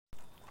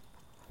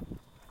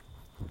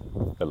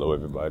Hello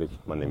everybody,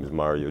 my name is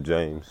Mario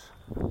James,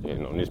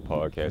 and on this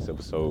podcast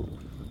episode,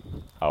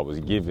 I was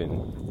given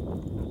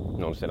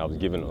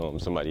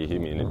somebody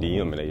hit me in the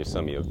DM and they just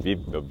sent me a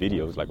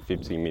video. It's like a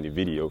 15-minute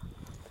video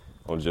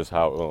on just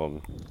how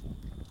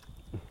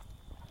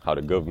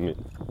the government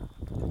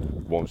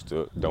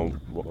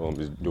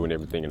is doing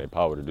everything in their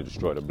power to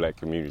destroy the black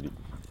community. You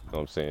know what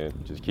I'm saying?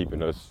 Just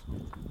keeping us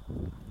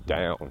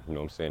down, you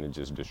know what I'm saying, and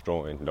just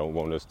destroying. Don't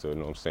want us to, you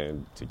know what I'm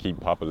saying, to keep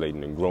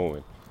populating and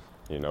growing.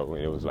 You know,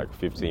 and it was like a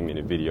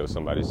 15-minute video.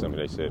 Somebody sent me,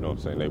 they said, you know what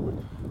I'm saying, they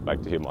would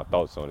like to hear my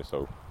thoughts on it. So,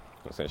 you know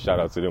what I'm saying,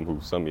 shout out to them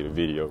who sent me the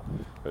video,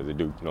 because they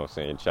do, you know what I'm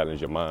saying, challenge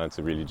your mind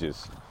to really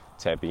just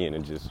tap in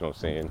and just, you know what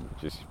I'm saying,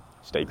 just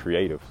stay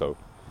creative. So,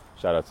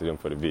 shout out to them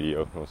for the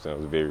video. You know what I'm saying, it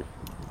was a very,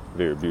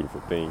 very beautiful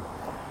thing.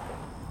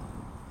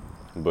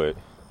 But,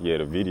 yeah,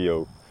 the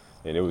video,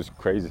 and it was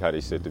crazy how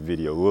they set the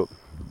video up.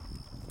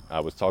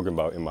 I was talking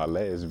about in my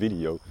last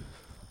video,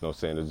 you know what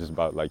I'm saying, it's just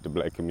about like the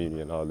black community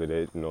and all of that,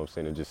 you know what I'm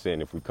saying, and just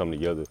saying if we come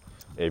together,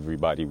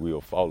 everybody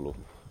will follow,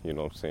 you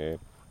know what I'm saying.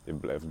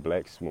 If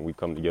blacks, when we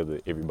come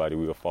together, everybody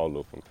will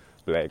follow, from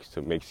blacks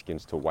to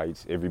Mexicans to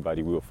whites,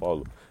 everybody will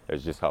follow.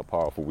 That's just how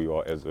powerful we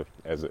are as an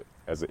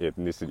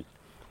ethnicity.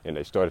 And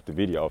they started the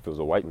video off, it was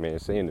a white man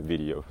saying the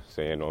video,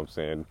 saying, you know what I'm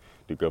saying,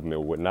 the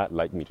government would not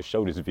like me to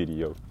show this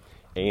video,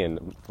 and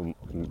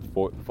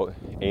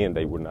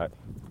they would not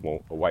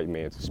want a white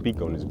man to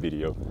speak on this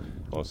video, you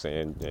know what I'm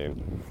saying.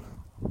 And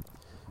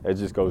it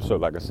just goes to show,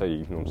 like I say,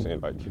 you know what I'm saying,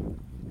 like,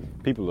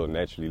 people are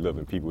naturally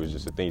loving people. It's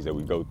just the things that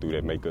we go through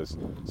that make us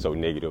so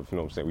negative, you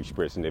know what I'm saying. We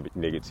express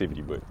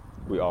negativity, but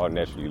we are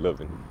naturally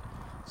loving.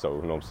 So,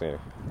 you know what I'm saying,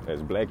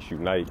 as blacks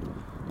unite,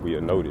 we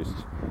have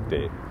noticed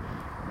that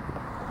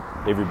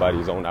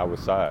everybody's on our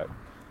side.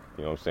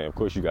 You know what I'm saying? Of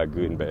course, you got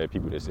good and bad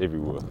people that's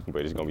everywhere,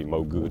 but it's going to be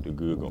more good. The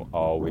good going to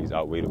always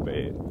outweigh the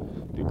bad.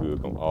 The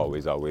good going to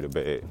always outweigh the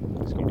bad.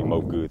 It's going to be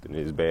more good than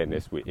it is bad, and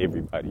that's with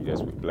everybody.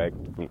 That's with black,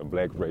 from the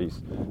black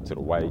race to the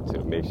white to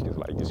the Mexicans.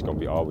 Like, it's going to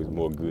be always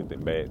more good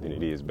than bad than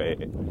it is bad.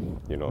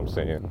 You know what I'm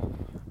saying?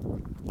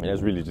 And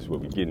that's really just what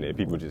we're getting at.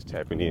 People just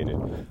tapping in and,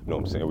 you know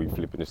what I'm saying, we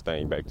flipping this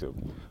thing back to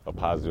a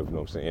positive, you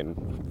know what I'm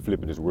saying,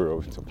 flipping this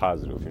world to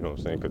positive, you know what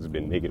I'm saying, because it's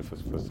been negative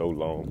for so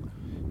long.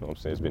 You know what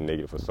I'm saying? It's been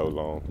negative for so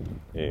long,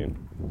 and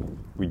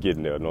we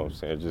getting there, you know what I'm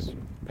saying? Just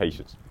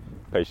patience.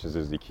 Patience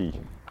is the key.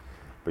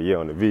 But yeah,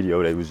 on the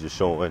video, they was just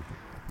showing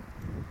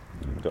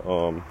the,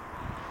 by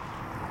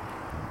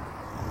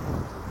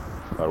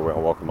the way,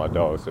 I'm walking my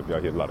dog, so if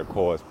y'all hear a lot of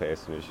cars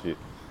passing and shit, you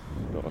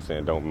know what I'm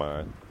saying, don't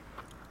mind.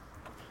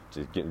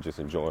 Just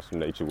enjoying some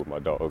nature with my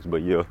dogs. But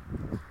yeah, you know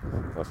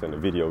what I'm saying, the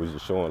video was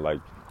just showing, like,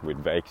 with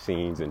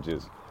vaccines and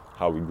just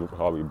how we brought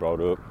up,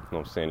 you know what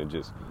I'm saying, and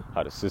just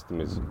how the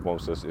system is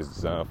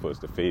designed for us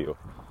to fail.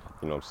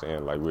 You know what I'm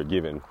saying? Like, we're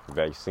given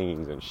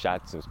vaccines and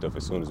shots and stuff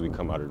as soon as we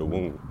come out of the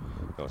womb. You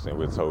know what I'm saying?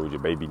 We're told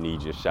your baby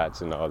needs your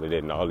shots and all of that,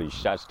 and all these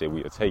shots that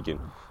we are taking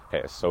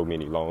has so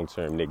many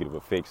long-term negative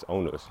effects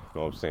on us.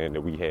 You know what I'm saying?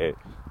 That we had, you know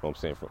what I'm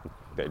saying, from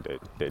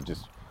that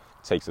just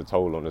takes a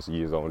toll on us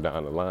years on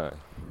down the line.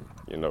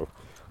 You know,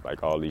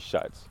 like all these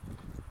shots.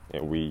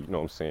 And we, you know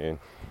what I'm saying,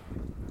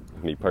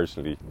 me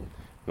personally,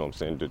 you know what I'm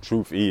saying, the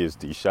truth is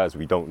these shots,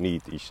 we don't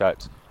need these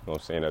shots. You know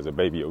what I'm saying, as a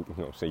baby, you know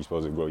what I'm saying, you're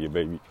supposed to grow your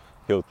baby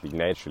healthy,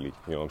 naturally,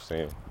 you know what I'm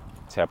saying,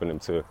 tapping them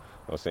to, you know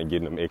what I'm saying,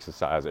 getting them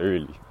exercise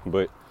early.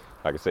 But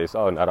like I say, it's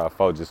all not our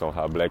fault, just on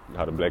how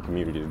the black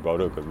community is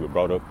brought up, because we're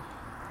brought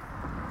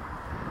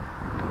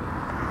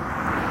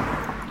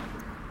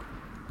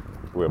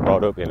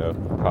up in a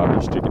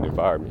poverty-stricken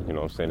environment. You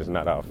know what I'm saying, it's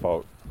not our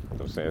fault. You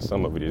know what I'm saying,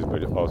 some of it is,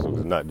 but it also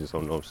is not just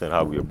on, you know what I'm saying,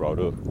 how we are brought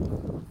up.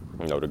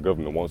 You know, the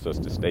government wants us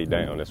to stay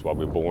down. That's why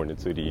we're born in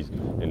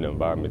the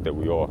environment that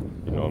we are.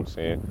 You know what I'm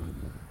saying?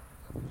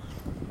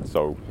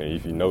 So, and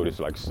if you notice,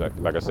 like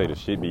I say, the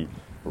shit be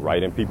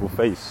right in people's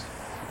face.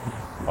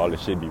 All the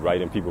shit be right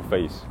in people's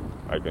face.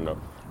 Like in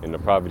the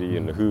poverty,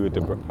 in the hood,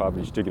 the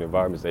poverty-stricken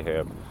environments, they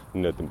have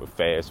nothing but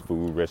fast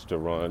food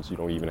restaurants. You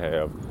don't even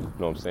have, you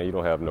know what I'm saying, you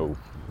don't have no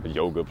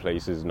yoga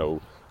places,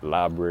 no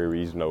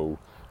libraries, no,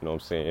 you know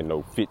what I'm saying,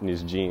 no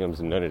fitness gyms,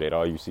 and none of that.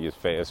 All you see is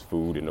fast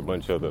food and a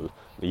bunch of other,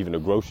 even the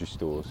grocery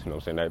stores. You know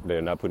what I'm saying,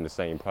 they're not putting the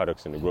same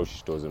products in the grocery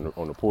stores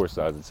on the poor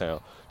side of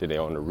town that they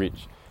are on the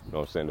rich. You know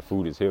what I'm saying, the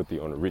food is healthy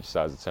on the rich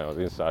sides of town,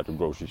 inside the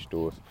grocery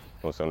stores. You know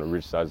what I'm saying, on the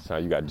rich sides of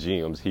town, you got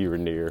gyms here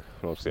and there. You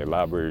know what I'm saying,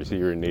 libraries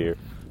here and there,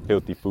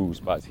 healthy food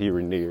spots here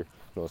and there. You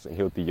know what I'm saying,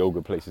 healthy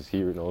yoga places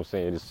here. You know what I'm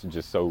saying, it's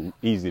just so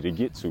easy to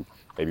get to.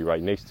 They be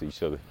right next to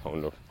each other.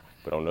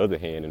 But on the other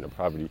hand, in the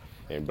poverty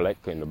and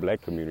the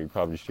black community,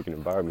 poverty-stricken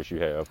environments, you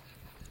have, you know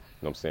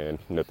what I'm saying,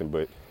 nothing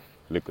but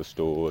liquor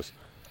stores,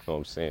 you know what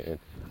I'm saying,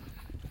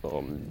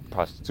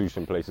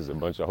 prostitution places, a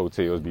bunch of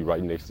hotels be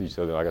right next to each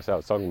other. Like I said, I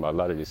was talking about a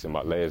lot of this in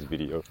my last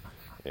video.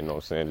 You know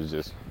what I'm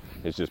saying,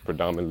 it's just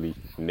predominantly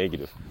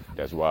negative.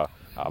 That's why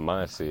our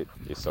mindset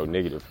is so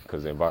negative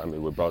because the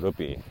environment we're brought up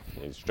in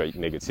is straight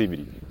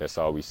negativity. That's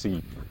all we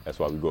see. That's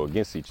why we go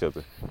against each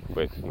other.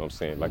 But, you know what I'm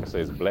saying? Like I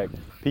said, as black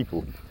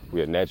people,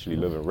 we are naturally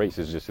living race.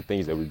 It's just the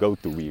things that we go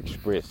through, we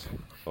express. You know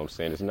what I'm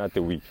saying? It's not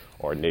that we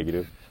are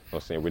negative. You know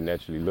what I'm saying? We're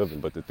naturally living,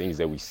 but the things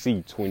that we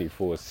see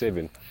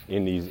 24/7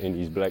 in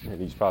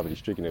these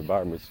poverty-stricken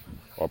environments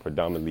are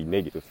predominantly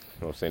negative.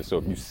 You know what I'm saying? So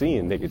if you're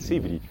seeing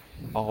negativity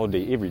all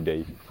day, every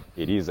day,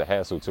 it is a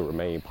hassle to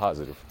remain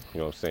positive. You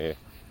know what I'm saying?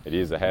 It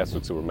is a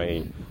hassle to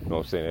remain, you know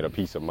what I'm saying, at a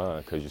peace of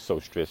mind because you're so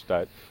stressed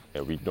out,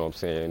 and we, you know what I'm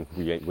saying,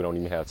 we don't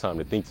even have time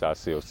to think to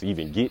ourselves to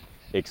even get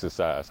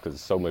exercise because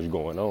there's so much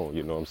going on.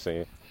 You know what I'm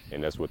saying?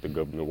 And that's what the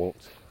government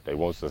wants. They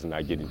want us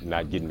not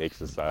getting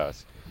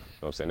exercise.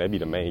 You know what I'm saying? That'd be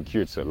the main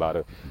cure to a lot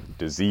of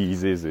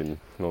diseases and, you know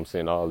what I'm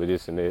saying, all of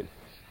this and that.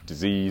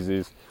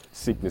 Diseases,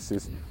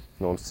 sicknesses, you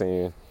know what I'm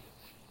saying?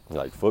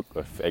 Like, fuck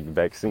a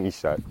vaccine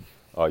shot.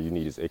 All you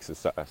need is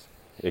exercise.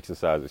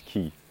 Exercise is key.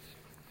 You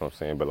know what I'm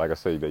saying? But like I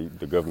say,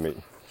 the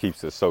government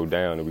keeps us so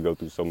down and we go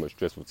through so much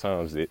stressful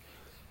times that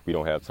we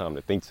don't have time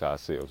to think to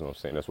ourselves. You know what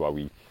I'm saying? That's why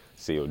we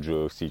sell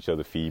drugs to each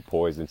other, feed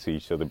poison to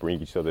each other,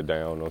 bring each other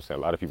down. You know what I'm saying?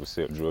 A lot of people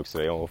sell drugs to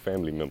their own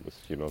family members.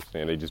 You know what I'm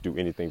saying? They just do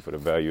anything for the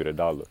value of the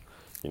dollar.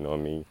 You know what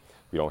I mean?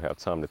 We don't have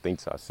time to think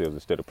to ourselves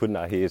instead of putting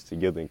our heads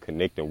together and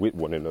connecting with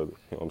one another.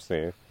 You know what I'm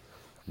saying?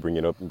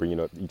 Bringing up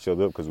each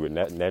other up because we're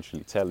not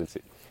naturally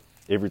talented.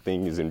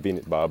 Everything is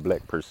invented by a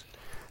black person.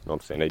 You know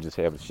what I'm saying? They just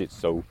have the shit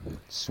so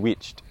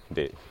switched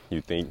that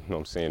you think, you know what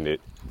I'm saying, that, you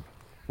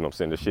know what I'm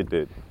saying, the shit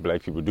that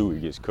black people do,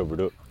 it gets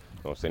covered up.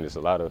 You know what I'm saying? There's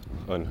a lot of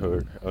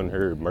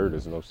unheard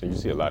murders, you know what I'm saying? You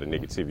see a lot of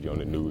negativity on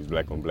the news,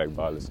 black on black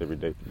violence every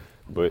day.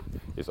 But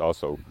it's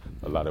also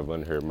a lot of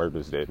unheard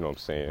murders that, you know what I'm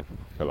saying,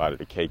 a lot of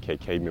the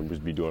KKK members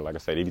be doing. Like I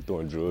said, they be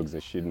throwing drugs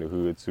and shit in the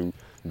hood too,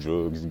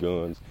 drugs,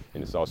 guns,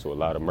 and it's also a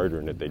lot of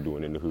murdering that they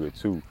doing in the hood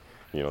too.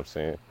 You know what I'm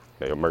saying?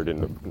 They are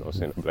murdering the, you know what I'm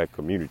saying, the black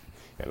community.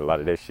 And a lot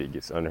of that shit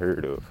gets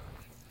unheard of.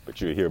 But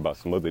you'll hear about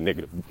some other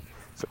negative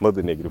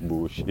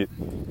bullshit.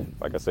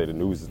 Like I say, the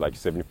news is like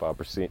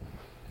 75%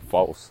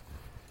 false.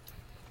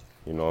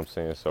 You know what I'm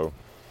saying? So,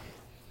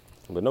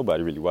 but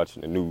nobody really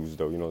watching the news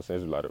though, you know what I'm saying?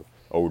 There's a lot of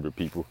older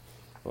people,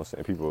 you know what I'm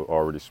saying? People are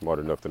already smart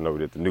enough to know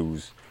that the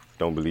news,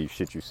 don't believe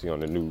shit you see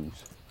on the news.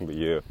 But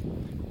yeah,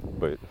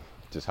 but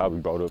just how we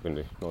brought up in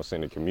the, you know what I'm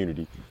saying, the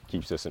community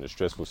keeps us in a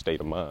stressful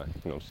state of mind.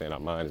 You know what I'm saying? Our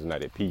mind is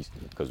not at peace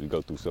because we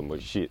go through so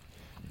much shit.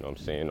 You know what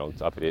I'm saying? On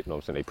top of that, you know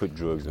what I'm saying, they put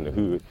drugs in the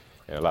hood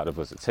and a lot of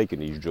us are taking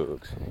these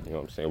drugs. You know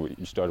what I'm saying?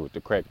 You started with the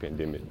crack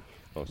pandemic. You know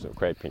what I'm saying?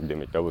 Crack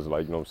pandemic, that was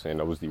like, you know what I'm saying,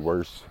 that was the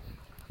worst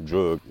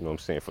drug, you know what I'm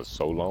saying, for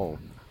so long.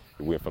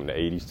 It went from the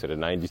 80s to the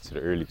 90s to the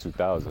early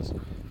 2000s.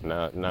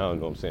 Now, you know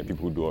what I'm saying,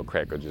 people who doing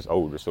crack are just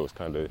older, so it's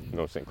kind of, you know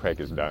what I'm saying,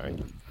 crack is dying.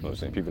 You know what I'm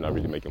saying, people not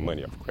really making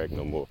money off of crack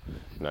no more.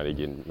 Now they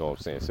getting, you know what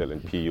I'm saying, selling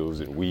pills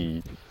and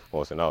weed, you know what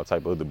I'm saying, all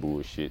type of other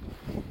bullshit.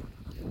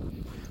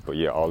 But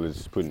yeah, all this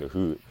is put in the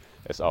hood.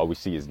 That's all we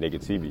see is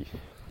negativity, you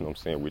know what I'm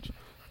saying, which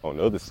on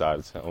the other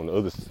side, on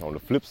the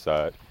flip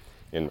side,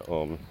 and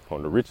on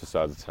the richer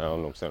sides of town, you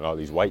know what I'm saying, all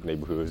these white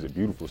neighborhoods, the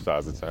beautiful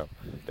sides of town,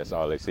 that's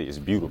all they see is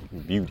beauty, you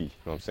know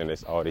what I'm saying,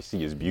 that's all they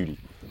see is beauty,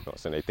 you know what I'm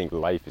saying, they think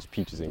life is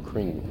peaches and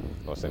cream, you know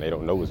what I'm saying, they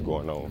don't know what's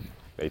going on,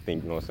 they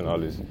think, you know what I'm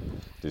saying, all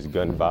this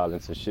gun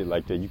violence and shit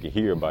like that, you can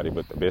hear about it,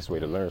 but the best way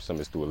to learn something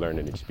is through a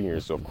learning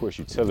experience, so of course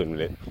you tell them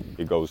that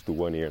it goes through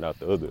one ear and out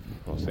the other, you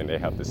know what I'm saying, they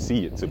have to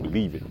see it to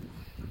believe it,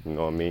 you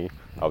know what I mean,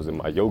 I was in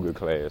my yoga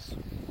class, you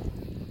know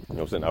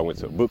what I'm saying, I went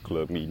to a book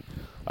club meeting.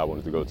 I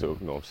wanted to go to, you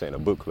know what I'm saying, a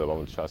book club. I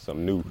wanted to try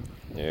something new.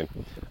 And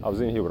I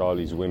was in here with all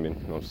these women,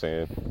 you know what I'm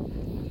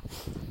saying?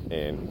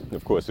 And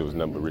of course it was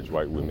nothing but rich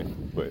white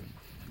women. But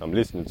I'm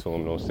listening to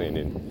them, you know what I'm saying?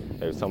 And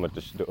they was talking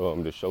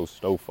about the show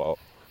Snowfall.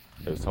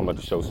 They was talking about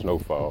the show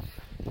Snowfall.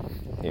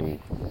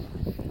 And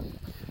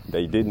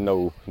they didn't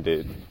know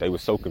that they were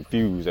so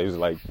confused. They was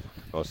like, you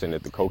know what I'm saying,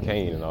 that the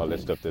cocaine and all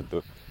that stuff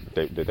that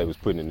they was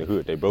putting in the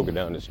hood. They broke it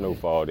down in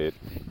Snowfall that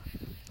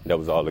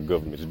was all the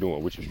government's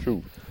doing, which is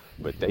true.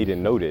 But they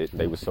didn't know that.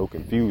 They were so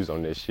confused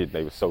on that shit.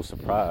 They were so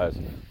surprised.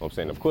 You know what I'm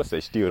saying? Of course, they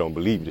still don't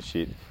believe the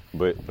shit.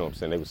 But, you know what I'm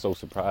saying, they were so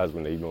surprised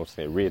when they, you know what I'm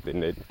saying, read that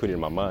and they put it in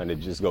my mind. It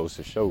just goes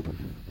to show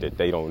that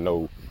they don't know,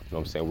 you know what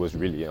I'm saying, what's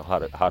really,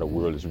 how the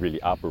world is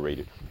really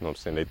operated. You know what I'm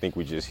saying? They think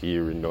we just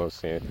hear it, you know what I'm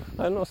saying?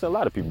 I know what I'm saying, a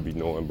lot of people be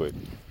knowing, but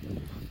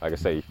like I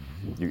say,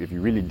 if you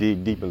really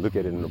dig deep and look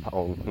at it you know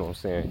what I'm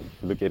saying,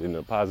 look at it in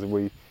a positive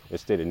way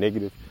instead of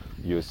negative,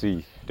 you'll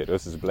see that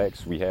us as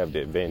blacks, we have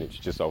the advantage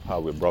just off how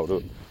we're brought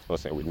up. You know what I'm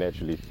saying? We're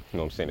naturally, you know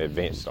what I'm saying,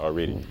 advanced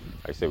already. Like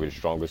I said, we're the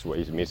strongest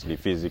race mentally,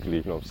 physically,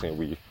 you know what I'm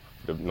saying? You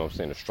know what I'm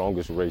saying, the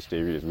strongest race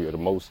there is. We are the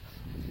most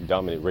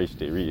dominant race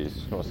there is.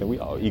 You know what I'm saying? We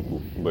all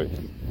equal, but, you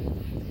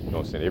know what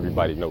I'm saying,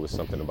 everybody knows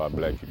something about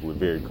black people. We're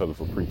very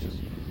colorful creatures.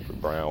 We're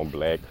brown,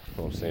 black, you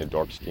know what I'm saying,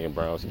 dark skin,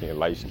 brown skin,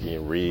 light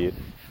skin, red. You know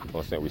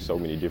what I'm saying? We're so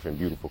many different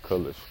beautiful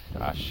colors.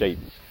 Our shape,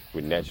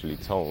 we're naturally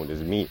toned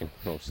as men. You know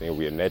what I'm saying?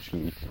 We are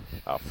naturally,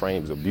 our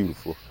frames are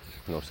beautiful.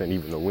 You know what I'm saying?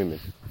 Even the women.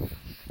 You know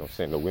what I'm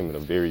saying? The women are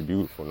very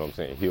beautiful. You know what I'm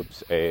saying?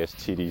 Hips, ass,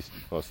 titties. You know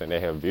what I'm saying? They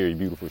have very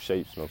beautiful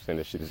shapes. You know what I'm saying?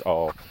 That shit is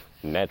all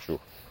natural.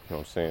 know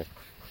what I'm saying?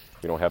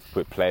 We don't have to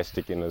put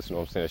plastic in us, you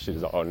know what I'm saying? That shit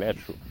is all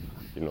natural,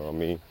 you know what I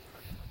mean?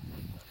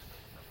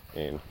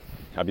 And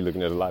I be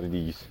looking at a lot of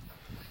these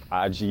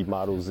IG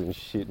models and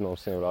shit, you know what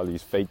I'm saying, with all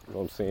these fake, you know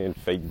what I'm saying,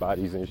 fake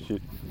bodies and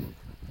shit.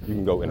 You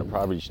can go in a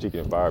poverty-stricken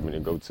environment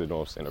and go to, you know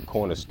what I'm saying, a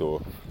corner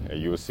store,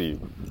 and you'll see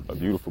a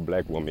beautiful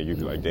black woman, you'll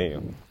be like,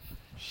 damn,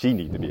 she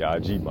need to be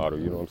an IG model,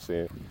 you know what I'm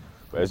saying?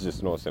 But that's just,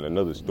 you know what I'm saying,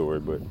 another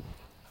story. But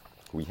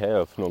we have, you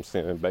know what I'm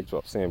saying, back to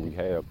what I'm saying, we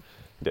have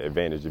the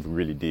advantage if we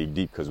really dig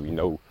deep, because we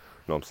know, you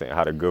know what I'm saying,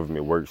 how the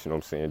government works, you know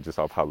what I'm saying, just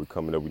off how we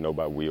coming up, we know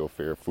about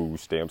welfare, food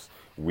stamps,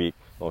 WIC, you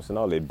know what I'm saying,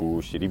 all that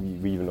bullshit.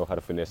 We even know how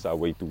to finesse our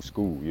way through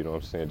school, you know what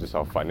I'm saying, just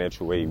off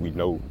financial aid, we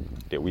know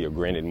that we are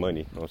granted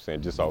money, you know what I'm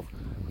saying, just off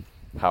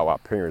how our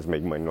parents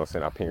make money, you know what I'm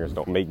saying, our parents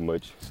don't make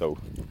much, so,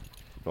 you know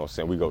what I'm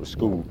saying, we go to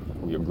school,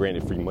 we are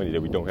granted free money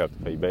that we don't have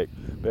to pay back.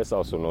 But that's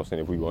also, you know what I'm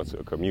saying, if we go to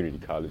a community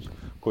college,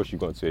 of course you're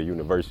going to a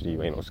university,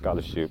 you ain't no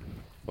scholarship, you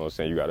know what I'm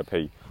saying, you gotta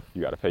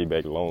pay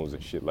back loans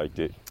and shit like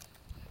that.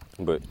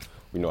 But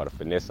we know how to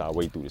finesse our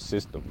way through the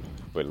system.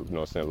 But, you know what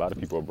I'm saying, a lot of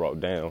people are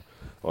brought down, you know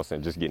what I'm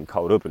saying, just getting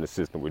caught up in the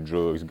system with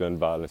drugs, gun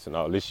violence, and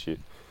all this shit, you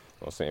know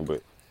what I'm saying.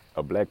 But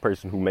a black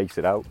person who makes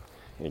it out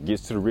and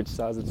gets to the rich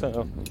sides of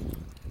town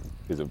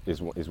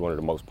is one of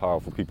the most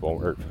powerful people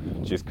on earth,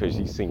 just because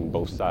he's seen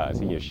both sides.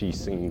 He or she's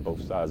seen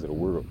both sides of the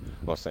world. You know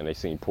what I'm saying? They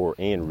seen poor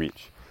and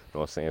rich. You know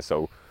what I'm saying?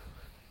 So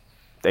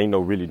they know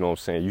really, you know what I'm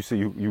saying? You see,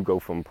 you go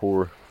from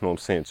poor, you know what I'm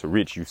saying, to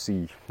rich. You see, you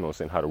know what I'm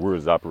saying, how the world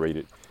is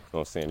operated. You know what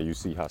I'm saying? And you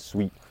see how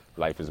sweet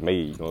life is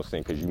made, you know what I'm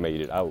saying, because you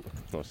made it out. You know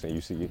what I'm saying?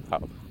 You see how,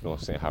 you know what I'm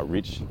saying, how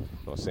rich, you know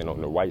what I'm saying,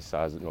 on the white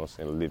side, you know what I'm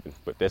saying, living.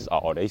 But that's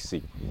all they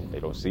see. They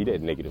don't see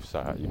that negative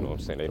side, you know what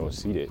I'm saying? They don't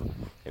see that.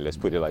 And let's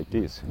put it like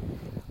this.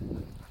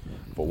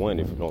 For one,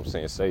 if, you know what I'm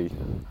saying, say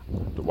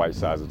the white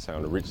sides of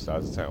town, the rich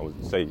sides of town,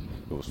 say it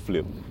was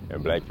flipped,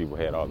 and black people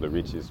had all the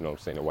riches, you know what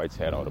I'm saying, the whites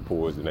had all the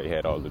poors, and they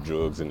had all the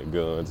drugs and the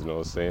guns, you know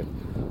what I'm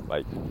saying?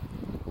 Like,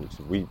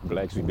 we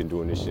blacks, we've been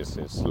doing this shit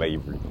since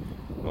slavery,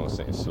 you know what I'm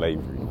saying,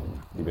 slavery.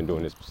 We've been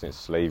doing this since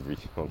slavery,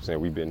 you know what I'm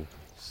saying? We've been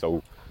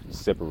so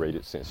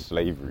separated since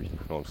slavery, you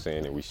know what I'm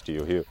saying, and we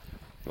still here, you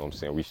know what I'm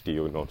saying? We still,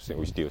 you know what I'm saying,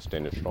 we still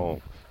standing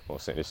strong. You know what I'm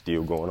saying? It's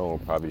still going on,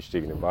 probably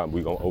sticking environment.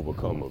 We're going to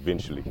overcome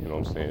eventually, you know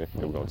what I'm saying?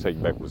 And we're going to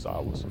take back what's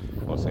ours.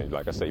 You know what I'm saying?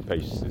 Like I say,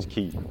 patience is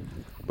key.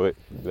 But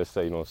let's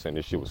say, you know what I'm saying,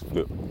 this shit was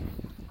flipped.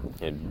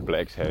 And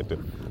blacks had the,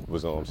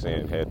 was, you know what I'm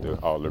saying, had the,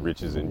 all the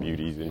riches and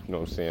beauties and, you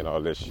know what I'm saying,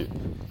 all that shit.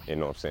 And, you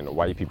know what I'm saying, the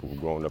white people were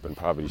growing up in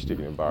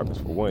poverty-stricken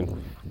environments. For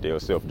one, they'll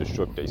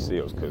self-destruct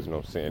themselves because, you know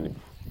what I'm saying,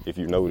 if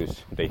you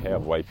notice, they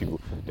have white people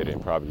that are in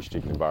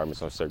poverty-stricken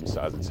environments on certain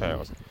sides of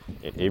towns.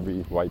 And every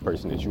white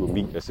person that you will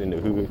meet that's in the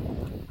hood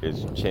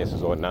is,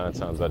 chances are 9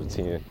 times out of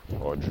 10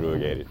 are a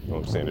drug addict. You know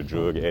what I'm saying? A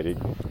drug addict,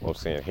 you know what I'm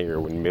saying,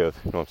 heroin, meth,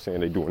 you know what I'm saying?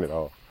 They doing it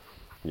all,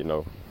 you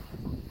know.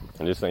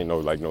 And this ain't no,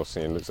 like, no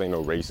saying, this ain't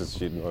no racist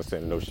shit, you know what I'm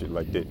saying? No shit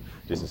like that.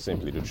 This is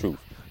simply the truth.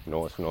 You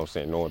know what I'm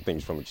saying? Knowing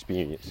things from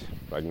experience.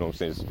 Like, you know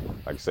what I'm saying?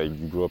 It's, like I say,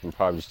 you grew up in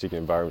poverty-stricken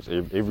environments.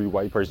 Every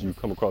white person you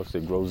come across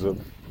that grows up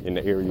in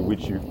the area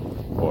with you,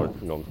 or,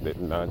 you know, that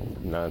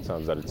nine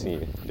times out of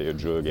 10, they're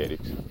drug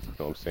addicts. You know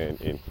what I'm saying?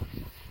 And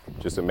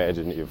just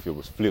imagine if it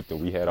was flipped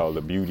and we had all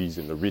the beauties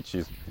and the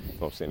riches, you know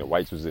what I'm saying, the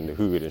whites was in the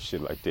hood and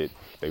shit like that.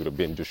 They would have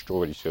been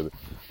destroyed each other.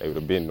 They would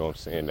have been, you know what I'm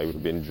saying, they would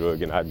have been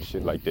drugging out and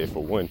shit like that.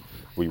 For one,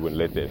 we wouldn't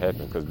let that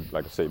happen because,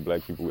 like I say,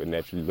 black people would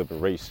naturally live in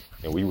race.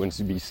 And we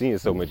wouldn't be seeing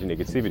so much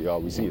negativity. All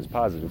we see is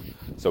positive.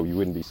 So we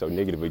wouldn't be so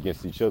negative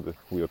against each other.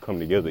 We'll come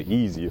together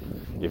easier.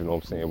 If, you know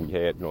what I'm saying, we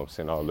had, you know what I'm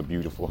saying, all the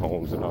beautiful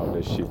homes and all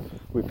that shit.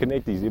 We'd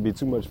connect these. It'd be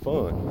too much fun.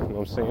 You know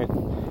what I'm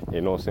saying?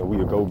 You know what I'm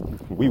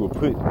saying? We would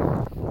put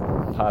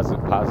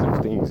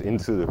positive things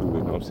into the hood,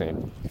 you know what I'm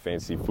saying?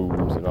 Fancy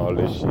foods and all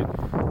that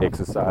shit,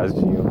 exercise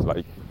gyms.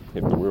 Like,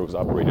 if the world was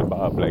operated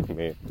by a black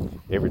man,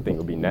 everything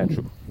would be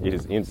natural. It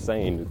is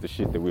insane that the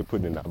shit that we're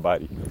putting in our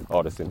body,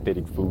 all the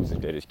synthetic foods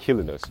that is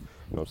killing us, you know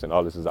what I'm saying?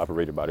 All this is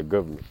operated by the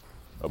government.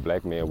 A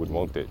black man would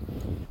want that.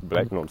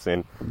 Black, you know what I'm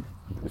saying?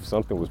 If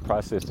something was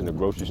processed in the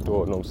grocery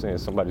store, you know what I'm saying?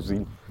 Somebody's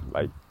eating,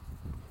 like,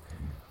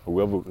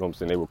 whoever, you know what I'm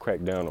saying? They would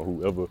crack down on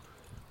whoever, you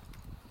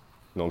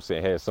know what I'm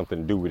saying, has something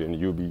to do with it, and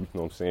you'll be, you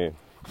know what I'm saying,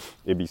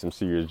 it'd be some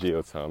serious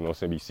jail time, you know what I'm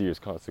saying, be serious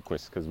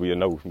consequences, because we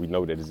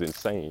know that it's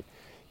insane,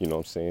 you know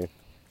what I'm saying,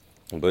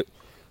 but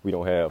we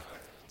don't have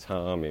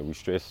time, and we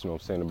stress, you know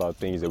what I'm saying, about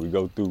things that we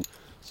go through,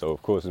 so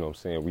of course, you know what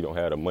I'm saying, we don't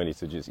have the money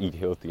to just eat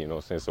healthy, you know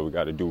what I'm saying, so we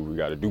got to do what we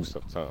got to do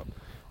sometimes, you know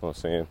what I'm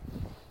saying,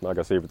 like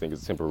I say, everything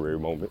is a temporary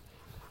moment,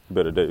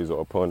 better days are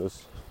upon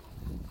us,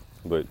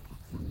 but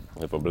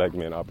if a black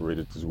man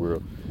operated this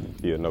world,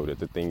 he'll know that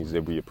the things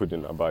that we are putting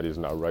in our body is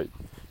not right.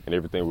 And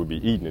everything we'll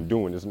be eating and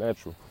doing is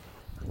natural.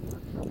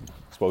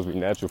 It's supposed to be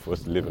natural for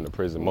us to live in the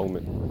present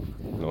moment.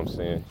 You know what I'm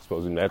saying? It's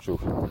supposed to be natural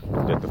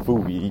that the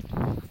food we eat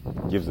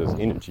gives us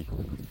energy.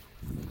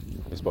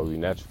 It's supposed to be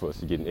natural for us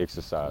to get an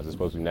exercise. It's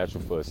supposed to be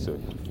natural for us to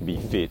be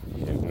fit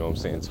and, you know what I'm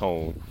saying,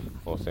 tone. You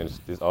know what I'm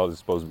saying? All is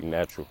supposed to be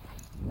natural.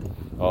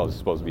 All is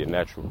supposed to be a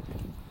natural.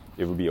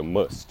 It would be a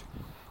must.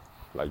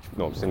 Like, you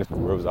know what I'm saying? If the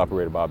world was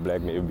operated by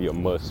black men, it would be a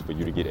must for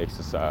you to get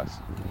exercise.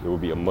 It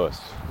would be a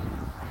must.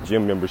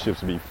 Gym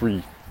memberships would be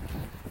free.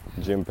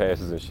 Gym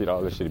passes and shit,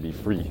 all this shit would be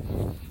free.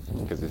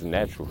 Because it's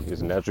natural.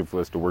 It's natural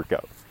for us to work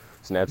out.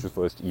 It's natural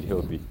for us to eat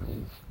healthy. You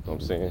know what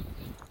I'm saying?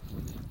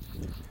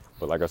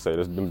 But like I said,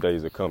 them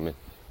days are coming.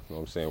 You know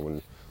what I'm saying?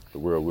 When the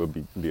world will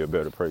be a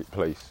better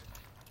place.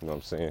 You know what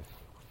I'm saying?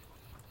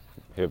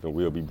 Heaven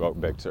will be brought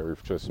back to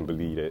earth. Trust and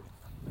believe that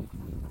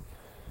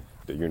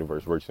the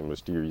universe works in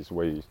mysterious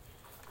ways.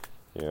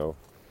 You know?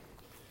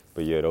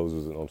 But yeah, those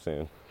was, you know what I'm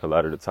saying, a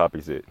lot of the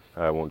topics that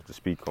I wanted to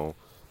speak on. You know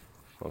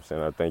what I'm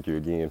saying? I thank you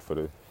again for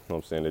the, you know what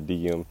I'm saying, the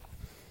DM,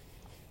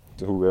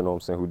 to whoever, you know what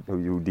I'm saying,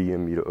 who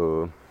DM me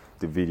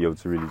the video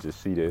to really just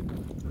see that,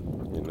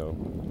 you know,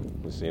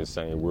 it's the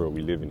insane world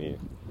we living in.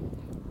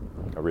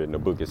 I read in a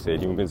book, it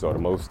said humans are the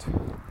most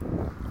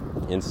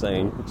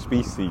insane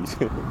species.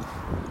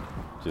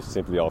 Just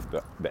simply off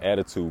the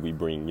attitude we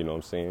bring, you know what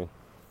I'm saying? You know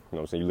what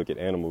I'm saying? You look at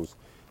animals,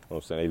 you know what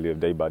I'm saying, they live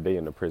day by day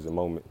in the present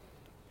moment.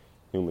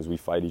 Humans, we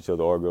fight each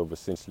other, argue over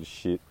senseless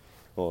shit. You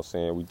know what I'm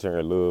saying? We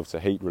turn love to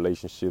hate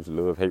relationships,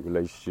 hate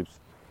relationships,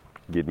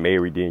 get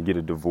married, then get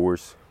a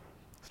divorce.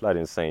 It's a lot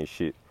of insane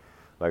shit.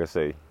 Like I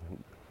say,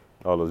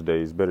 all those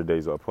days, better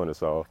days are upon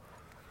us all.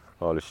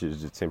 All this shit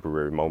is just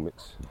temporary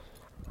moments,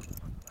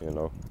 you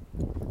know.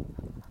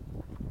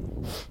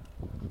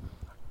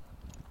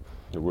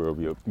 The world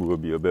will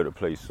be a better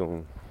place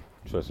soon.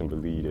 Trust and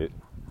believe that.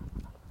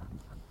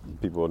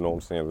 People, know what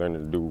I'm saying,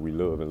 learning to do what we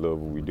love and love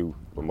what we do.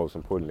 But most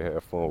importantly,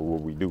 have fun with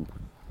what we do. You know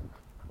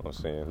what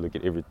I'm saying?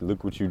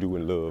 Look what you do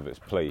in love as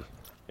play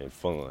and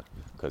fun.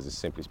 Because it's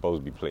simply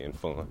supposed to be play and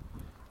fun.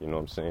 You know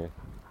what I'm saying?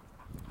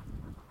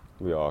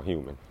 We all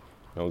human.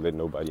 Don't let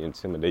nobody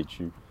intimidate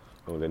you.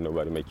 Don't let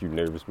nobody make you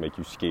nervous, make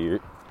you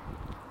scared.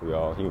 We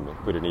all human.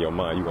 Put it in your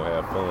mind, you're going to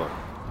have fun.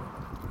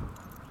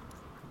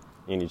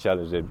 Any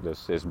challenge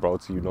that's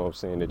brought to you, know what I'm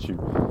saying, that you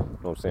know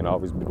what I'm saying,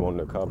 always been wanting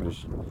to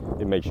accomplish,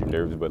 it makes you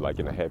nervous, but like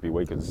in a happy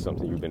way, because it's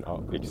something you've been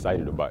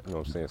excited about, you know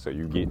what I'm saying, so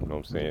you get, you know what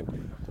I'm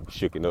saying,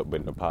 shooken up,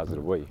 but in a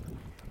positive way.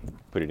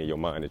 Put it in your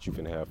mind that you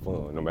finna have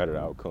fun, no matter the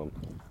outcome,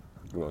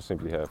 you're gonna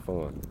simply have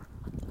fun.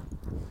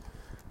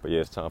 But yeah,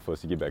 it's time for us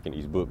to get back in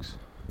these books,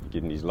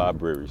 get in these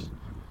libraries, you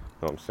know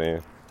what I'm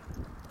saying.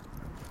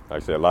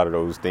 Like I said, a lot of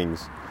those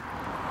things,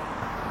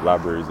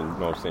 libraries and, you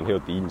know what I'm saying,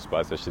 healthy eating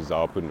spots, that shit's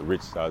all put in the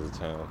rich sides of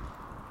town.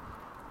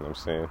 You know what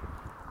I'm saying?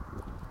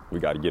 We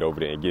got to get over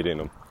there and get in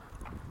them.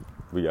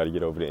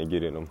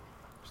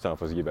 It's time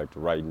for us to get back to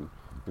writing,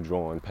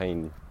 drawing,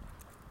 painting,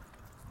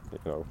 you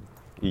know,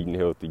 eating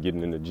healthy,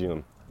 getting in the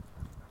gym.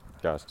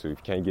 Guys, too. If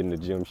you can't get in the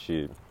gym,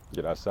 shit,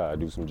 get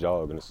outside, do some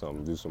jogging or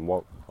something, take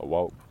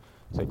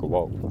a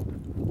walk.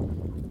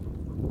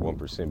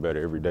 1%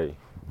 better every day.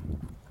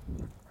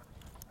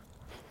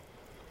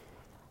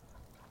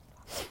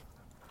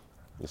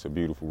 It's a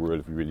beautiful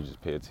world if you really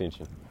just pay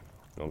attention. You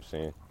know what I'm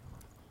saying?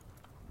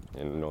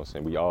 And you know what I'm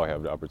saying, we all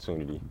have the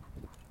opportunity.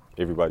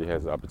 Everybody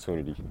has the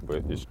opportunity,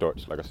 but it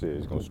starts, like I said,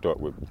 it's gonna start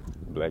with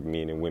black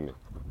men and women.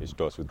 It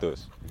starts with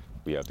us.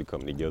 We have to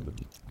come together.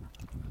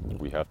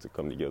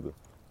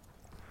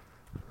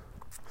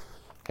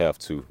 Have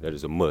to, that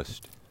is a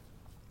must.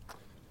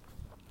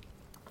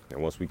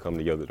 And once we come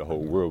together, the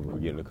whole world will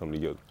begin to come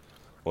together.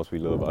 Once we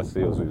love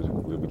ourselves,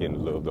 we'll begin to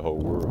love the whole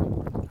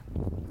world.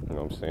 You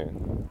know what I'm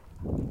saying?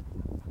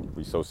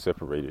 We so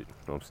separated, you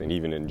know what I'm saying,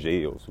 even in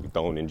jails, we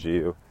thrown in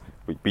jail.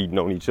 We beating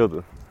on each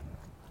other.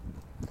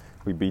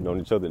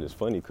 And it's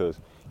funny because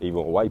even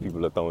when white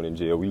people are thrown in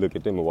jail, we look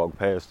at them and walk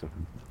past them.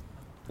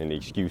 And the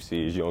excuse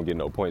is you don't get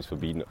no points for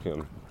beating up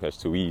him. That's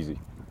too easy. You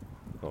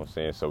know what I'm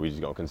saying? So we just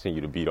going to continue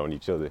to beat on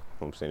each other. You know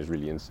what I'm saying? It's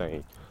really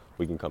insane.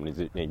 We can come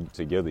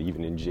together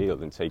even in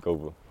jail and take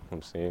over. You know what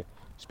I'm saying?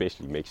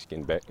 Especially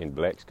Mexican and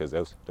blacks, because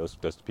that's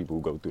the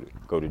people who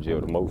go to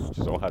jail the most,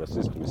 just on how the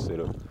system is set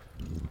up.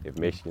 If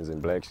Mexicans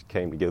and blacks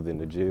came together in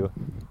the jail,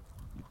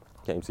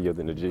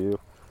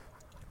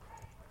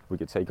 we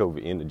could take over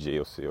in the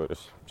jail cell.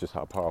 That's just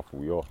how powerful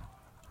we are.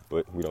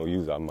 But we don't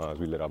use our minds.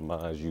 We let our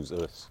minds use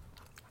us.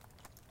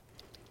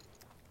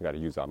 We got to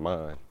use our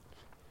mind.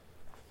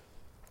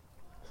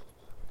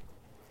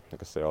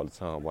 Like I say all the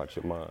time, watch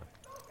your mind.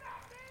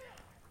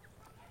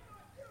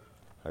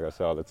 Like I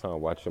say all the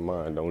time, watch your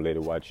mind. Don't let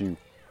it watch you.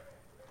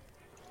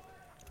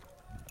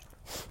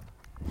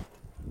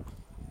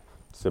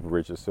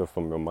 Separate yourself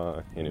from your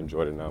mind and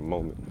enjoy the now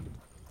moment.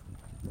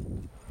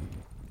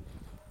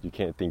 You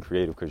can't think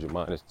creative because your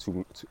mind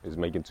is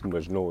making too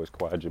much noise.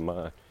 Quiet your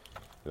mind.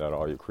 Let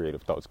all your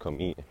creative thoughts come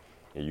in,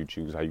 and you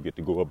choose how you get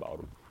to go about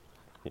them.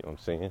 You know what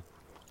I'm saying?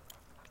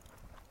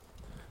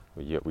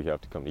 But yet we have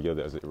to come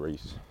together as a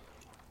race.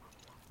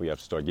 We have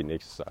to start getting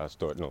exercise.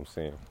 You know what I'm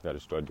saying? Got to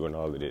start doing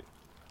all of that.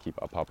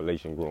 Keep our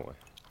population growing.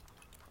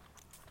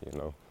 You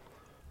know,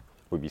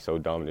 we be so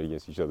dominant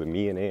against each other,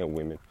 men and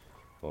women.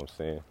 You know what I'm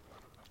saying?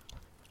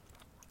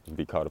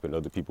 Be caught up in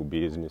other people's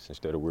business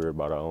instead of worry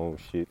about our own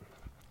shit.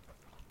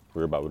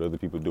 Worry about what other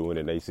people doing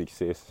and their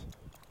success.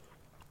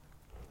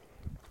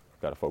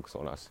 Gotta focus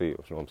on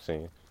ourselves, you know what I'm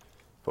saying?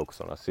 Focus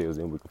on ourselves,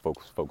 then we can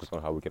focus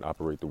on how we can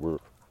operate the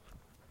world.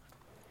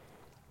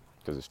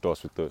 because it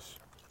starts with us. You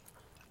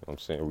know what I'm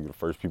saying? We're the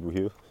first people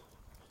here,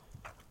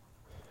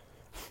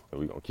 and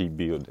we're going to keep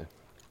building.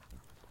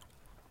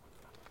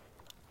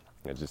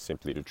 That's just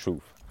simply the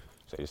truth.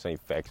 So this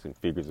ain't facts and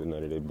figures or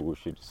none of that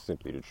bullshit. It's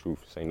simply the truth.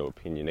 This ain't no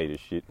opinionated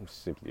shit. It's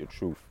simply the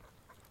truth.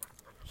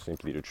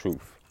 Simply the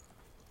truth.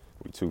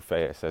 We too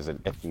fast as an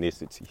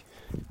ethnicity.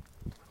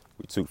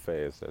 We too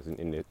fast as an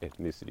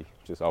ethnicity.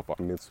 Just off our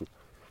mental.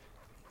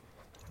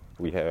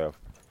 We have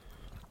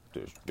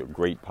the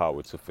great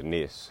power to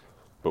finesse,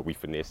 but we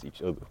finesse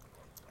each other.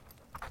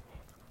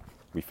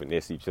 We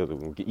finesse each other.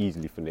 We can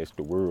easily finesse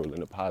the world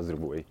in a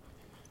positive way. You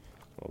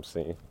know what I'm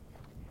saying?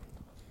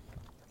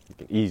 We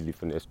can easily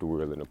finesse the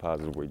world in a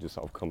positive way just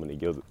off coming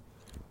together.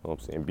 You know what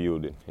I'm saying?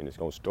 Building. And it's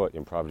going to start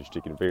in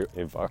poverty-stricken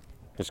environments.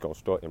 It's going to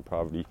start in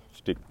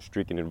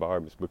poverty-stricken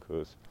environments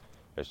because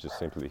that's just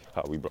simply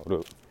how we brought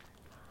up.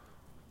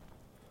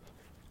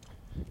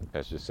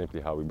 That's just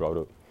simply how we brought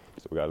up.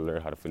 So we got to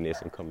learn how to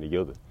finesse and come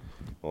together.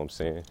 You know what I'm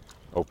saying?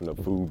 Open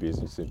up food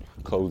business and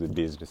clothing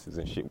businesses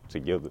and shit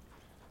together.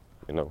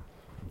 You know?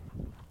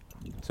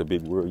 It's a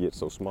big world yet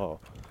so small.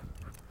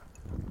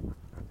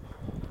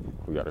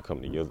 We got to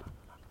come together.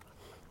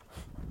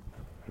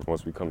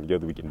 Once we come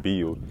together, we can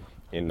build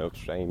in the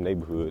same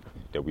neighborhood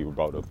that we were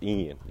brought up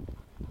in.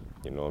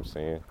 You know what I'm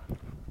saying?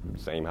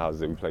 Same houses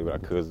that we play with our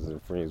cousins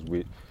and friends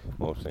with. You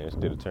know what I'm saying?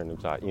 Instead of turning them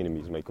to our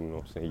enemies, make them, you know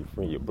what I'm saying, your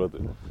friend, your brother.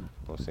 You know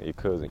what I'm saying? Your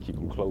cousin, keep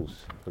them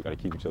close. We got to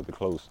keep each other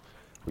close.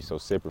 We so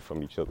separate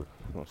from each other.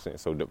 You know what I'm saying?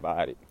 So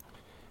divided.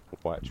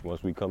 Watch,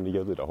 once we come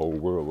together, the whole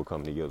world will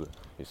come together.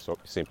 It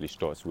simply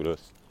starts with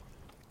us.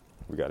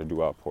 We got to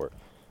do our part.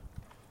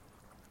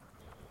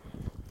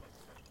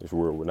 This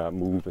world will not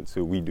move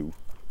until we do.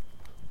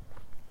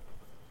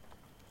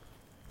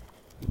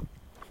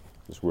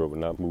 This world will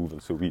not move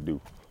until we do.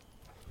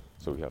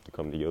 So we have to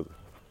come together.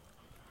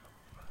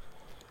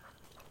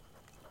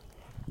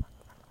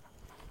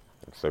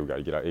 So we got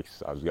to get our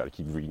exercise. We got to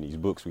keep reading these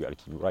books. We got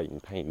to keep writing,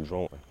 painting,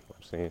 drawing. You know what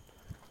I'm saying?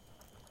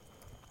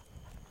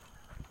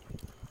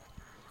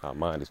 Our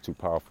mind is too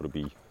powerful to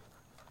be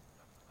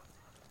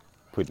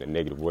put in a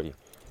negative way. You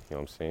know what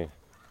I'm saying?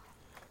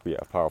 We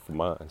have powerful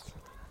minds.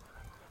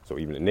 So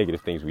even the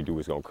negative things we do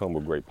is going to come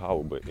with great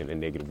power, but in a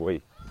negative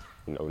way.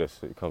 You know,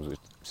 it comes with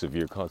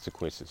severe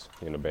consequences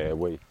in a bad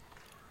way.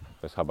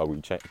 That's how about we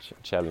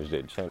challenge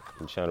that,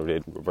 channel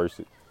that, and reverse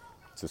it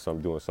to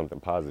doing something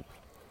positive.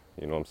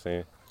 You know what I'm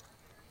saying?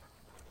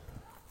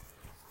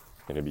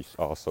 And it'd be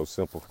all so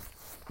simple.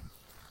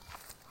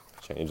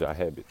 Change our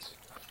habits.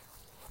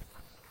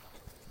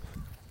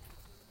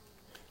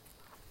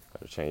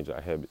 Gotta change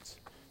our habits.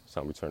 It's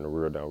time we turn the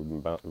world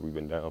down. We've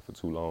been down for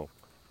too long.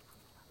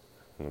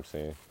 You know what I'm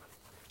saying?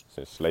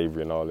 Since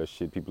slavery and all that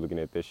shit, people looking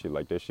at that shit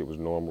like that shit was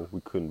normal.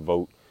 We couldn't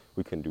vote.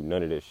 We couldn't do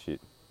none of that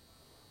shit.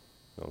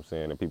 You know what I'm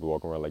saying? And people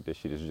walking around like that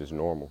shit is just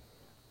normal.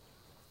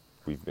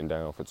 We've been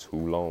down for too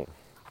long.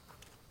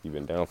 We've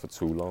been down for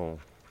too long.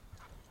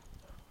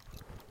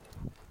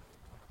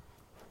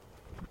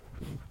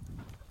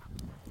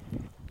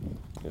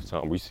 It's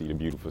time we see the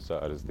beautiful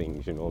side of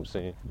things, you know what I'm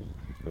saying?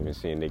 We've been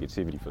seeing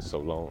negativity for so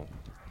long.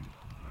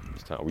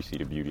 It's time we see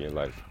the beauty in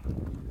life.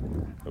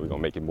 And we're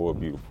gonna make it more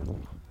beautiful.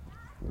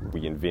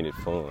 We invented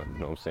fun, you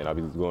know what I'm saying? I've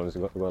been going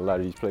to a lot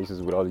of these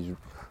places with all these, you know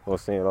what I'm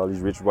saying, all these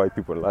rich white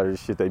people, and a lot of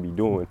this shit they be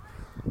doing,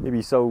 it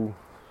be so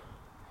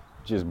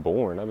just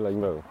boring. I be like,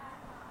 no.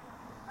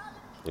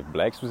 If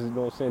blacks was, you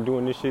know what I'm saying,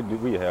 doing this shit,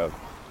 we have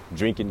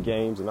drinking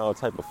games and all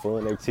type of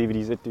fun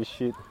activities at this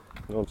shit.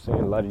 You know what I'm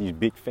saying? A lot of these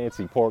big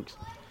fancy parks,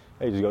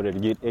 they just go there to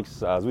get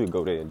exercise. We'd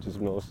go there and just,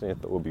 you know what I'm saying,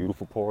 throw a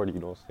beautiful party, you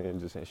know what I'm saying?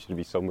 Just, it should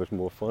be so much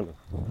more fun.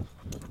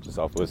 Just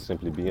off of us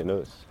simply being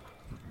us.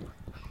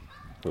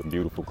 We're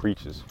beautiful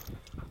creatures.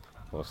 You know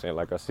what I'm saying?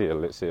 Like I said,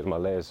 in my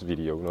last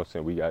video, you know what I'm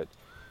saying, we you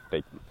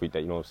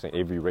know what I'm saying,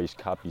 every race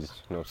copies,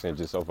 you know what I'm saying,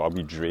 just off how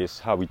we dress,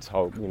 how we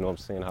talk, you know what I'm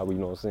saying, how we,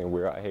 you know what I'm saying,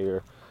 wear our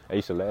hair. I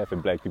used to laugh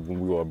at black people when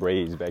we wore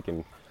braids back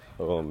in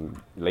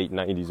late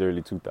 90s,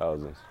 early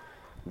 2000s.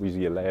 We used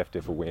to get laughed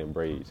at for wearing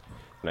braids.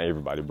 Now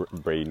everybody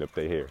braiding up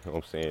their hair, you know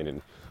what I'm saying?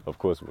 And of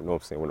course, you know what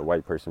I'm saying, when a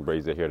white person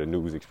braids their hair, the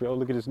news explains, oh,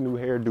 look at this new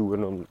hairdo.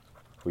 And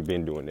we've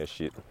been doing that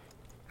shit.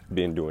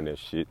 Been doing that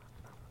shit.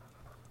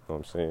 You know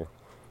what I'm saying?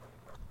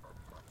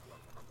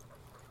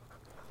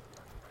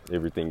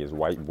 Everything is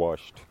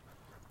whitewashed. You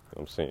know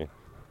what I'm saying?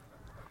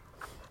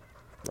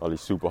 All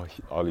these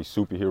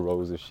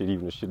superheroes and shit,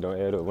 even the shit don't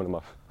add up. One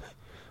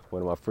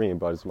of my friends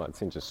brought it to my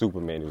attention.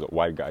 Superman is a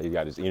white guy. He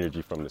got his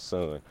energy from the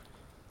sun.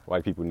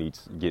 White people need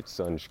to get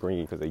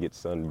sunscreen because they get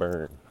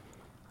sunburned.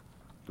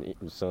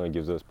 The sun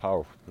gives us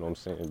power. You know what I'm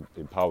saying?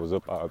 It powers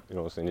up our, you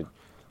know what I'm saying? It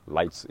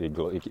lights, it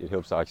glow, it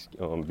helps our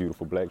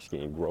beautiful black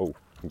skin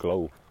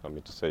glow. I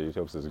meant to say it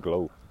helps us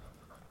glow. You know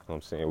what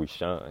I'm saying? We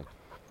shine.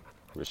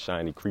 We're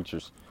shiny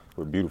creatures.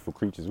 We're beautiful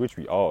creatures, which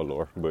we all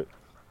are, but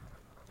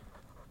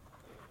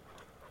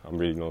I'm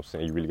really, you know what I'm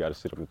saying, you really got to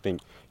sit up and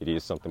think. It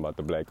is something about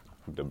the black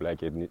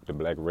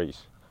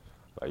race.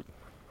 Like,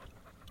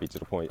 be to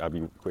the point I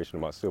be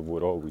questioning myself,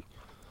 what are we?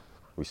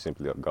 We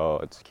simply are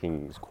gods,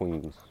 kings,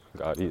 queens,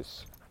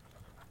 goddess.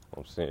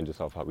 I'm saying?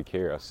 Just off how we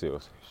carry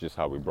ourselves. It's just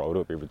how we brought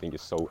up. Everything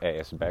is so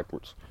ass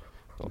backwards.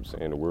 I'm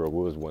saying? The world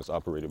was once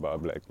operated by a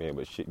black man,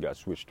 but shit got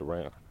switched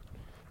around.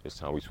 It's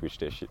time we switch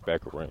that shit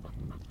back around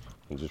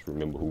and just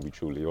remember who we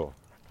truly are.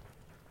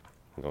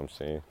 You know what I'm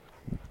saying?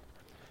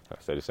 I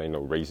said this ain't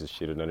no racist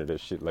shit or none of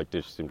that shit like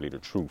this. It's simply the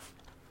truth.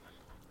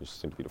 It's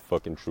simply the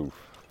fucking truth.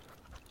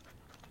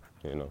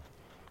 You know?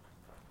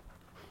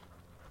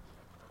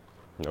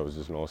 It's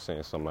just, you know what I'm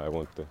saying, somebody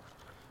want to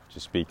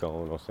just speak on,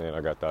 you know what I'm saying?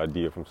 I got the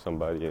idea from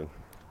somebody and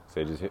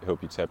say just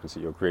help you tap into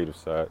your creative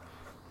side.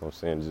 You know what I'm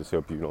saying? Just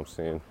help you, you know what I'm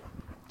saying?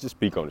 Just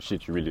speak on the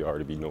shit you really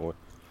already be knowing.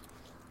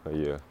 But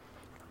yeah.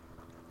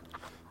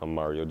 I'm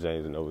Mario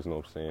James and those, you know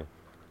what I'm saying?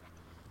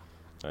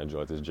 I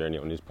enjoyed this journey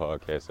on this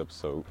podcast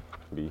episode.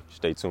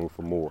 Stay tuned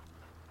for more.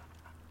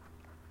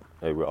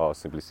 Hey, we'll all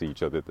simply see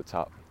each other at the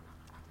top.